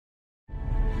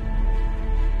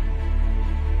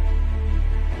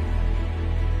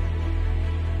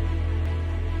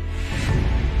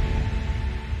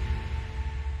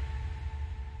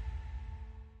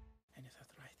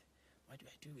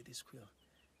with this quill?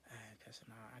 Because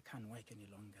now I can't work any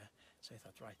longer. So I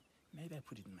thought, right, maybe I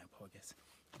put it in my pockets.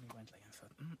 And he went like, and I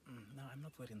thought, no, I'm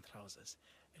not wearing trousers.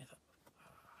 And I thought,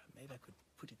 maybe I could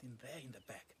put it in there in the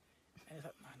back. And I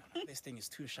thought, no, this thing is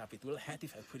too sharp. It will hurt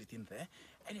if I put it in there.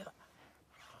 And he thought,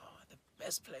 the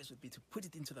best place would be to put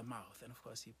it into the mouth. And of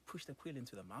course, he pushed the quill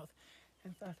into the mouth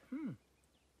and thought,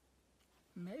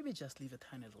 maybe just leave a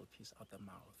tiny little piece out the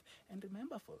mouth. And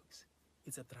remember, folks,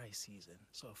 it's a dry season,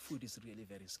 so food is really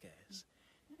very scarce.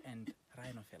 And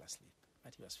Rhino fell asleep,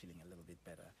 but he was feeling a little bit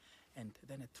better. And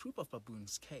then a troop of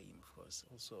baboons came, of course,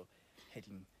 also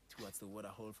heading towards the water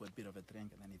hole for a bit of a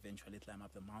drink, and then eventually climb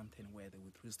up the mountain where they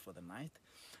would roost for the night.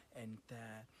 And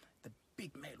the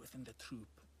big male within the troop,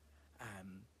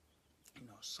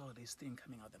 saw this thing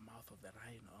coming out the mouth of the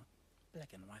rhino, black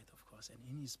and white, of course. And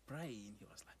in his brain, he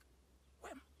was like,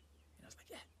 "Wham!" And I was like,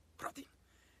 "Yeah, protein."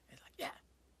 And he's like, "Yeah,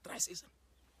 dry season."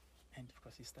 And of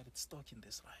course, he started stalking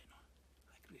this rhino,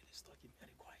 like really stalking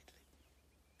very quietly,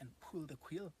 and pulled the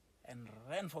quill and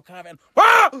ran for cover. And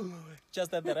just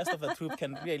that the rest of the troop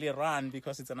can really run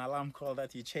because it's an alarm call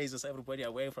that he chases everybody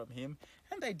away from him.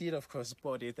 And they did, of course,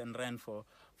 spot it and ran for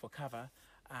cover.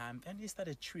 And he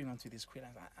started chewing onto this quill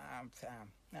and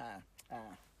like,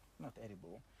 not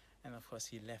edible. And of course,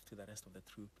 he left to the rest of the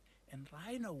troop. And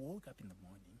Rhino woke up in the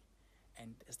morning,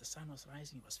 and as the sun was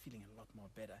rising, he was feeling a lot more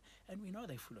better. And we know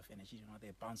they're full of energy,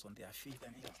 they bounce on their feet,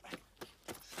 and he was like,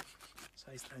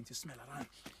 so he's trying to smell around,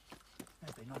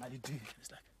 as they normally do.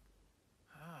 It's like,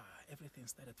 everything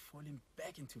started falling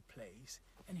back into place,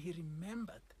 and he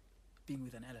remembered being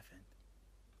with an elephant.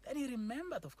 Then he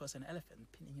remembered, of course, an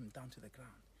elephant pinning him down to the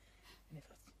ground. And he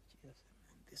thought, Jesus,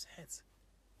 man, this hurts,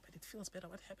 but it feels better.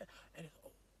 What happened? And he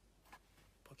thought,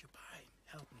 porcupine,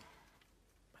 help me.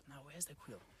 But now where's the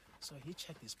quill? So he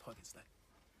checked his pockets like,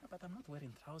 no, but I'm not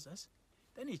wearing trousers.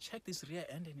 Then he checked his rear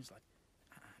end and he's like,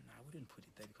 no, I wouldn't put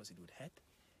it there because it would hurt.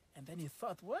 And then he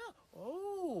thought,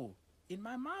 well, in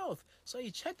my mouth. So he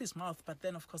checked his mouth, but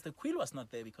then of course the quill was not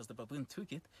there because the baboon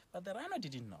took it, but the rhino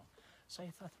didn't know. So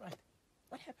he thought, right,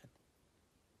 what happened?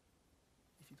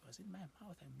 If it was in my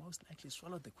mouth, I most likely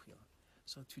swallowed the quill.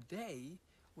 So today,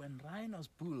 when rhinos,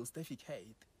 bulls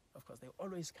defecate, of course, they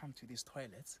always come to these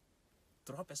toilets,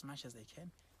 drop as much as they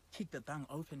can, kick the dung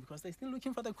open because they're still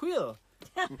looking for the quill.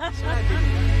 So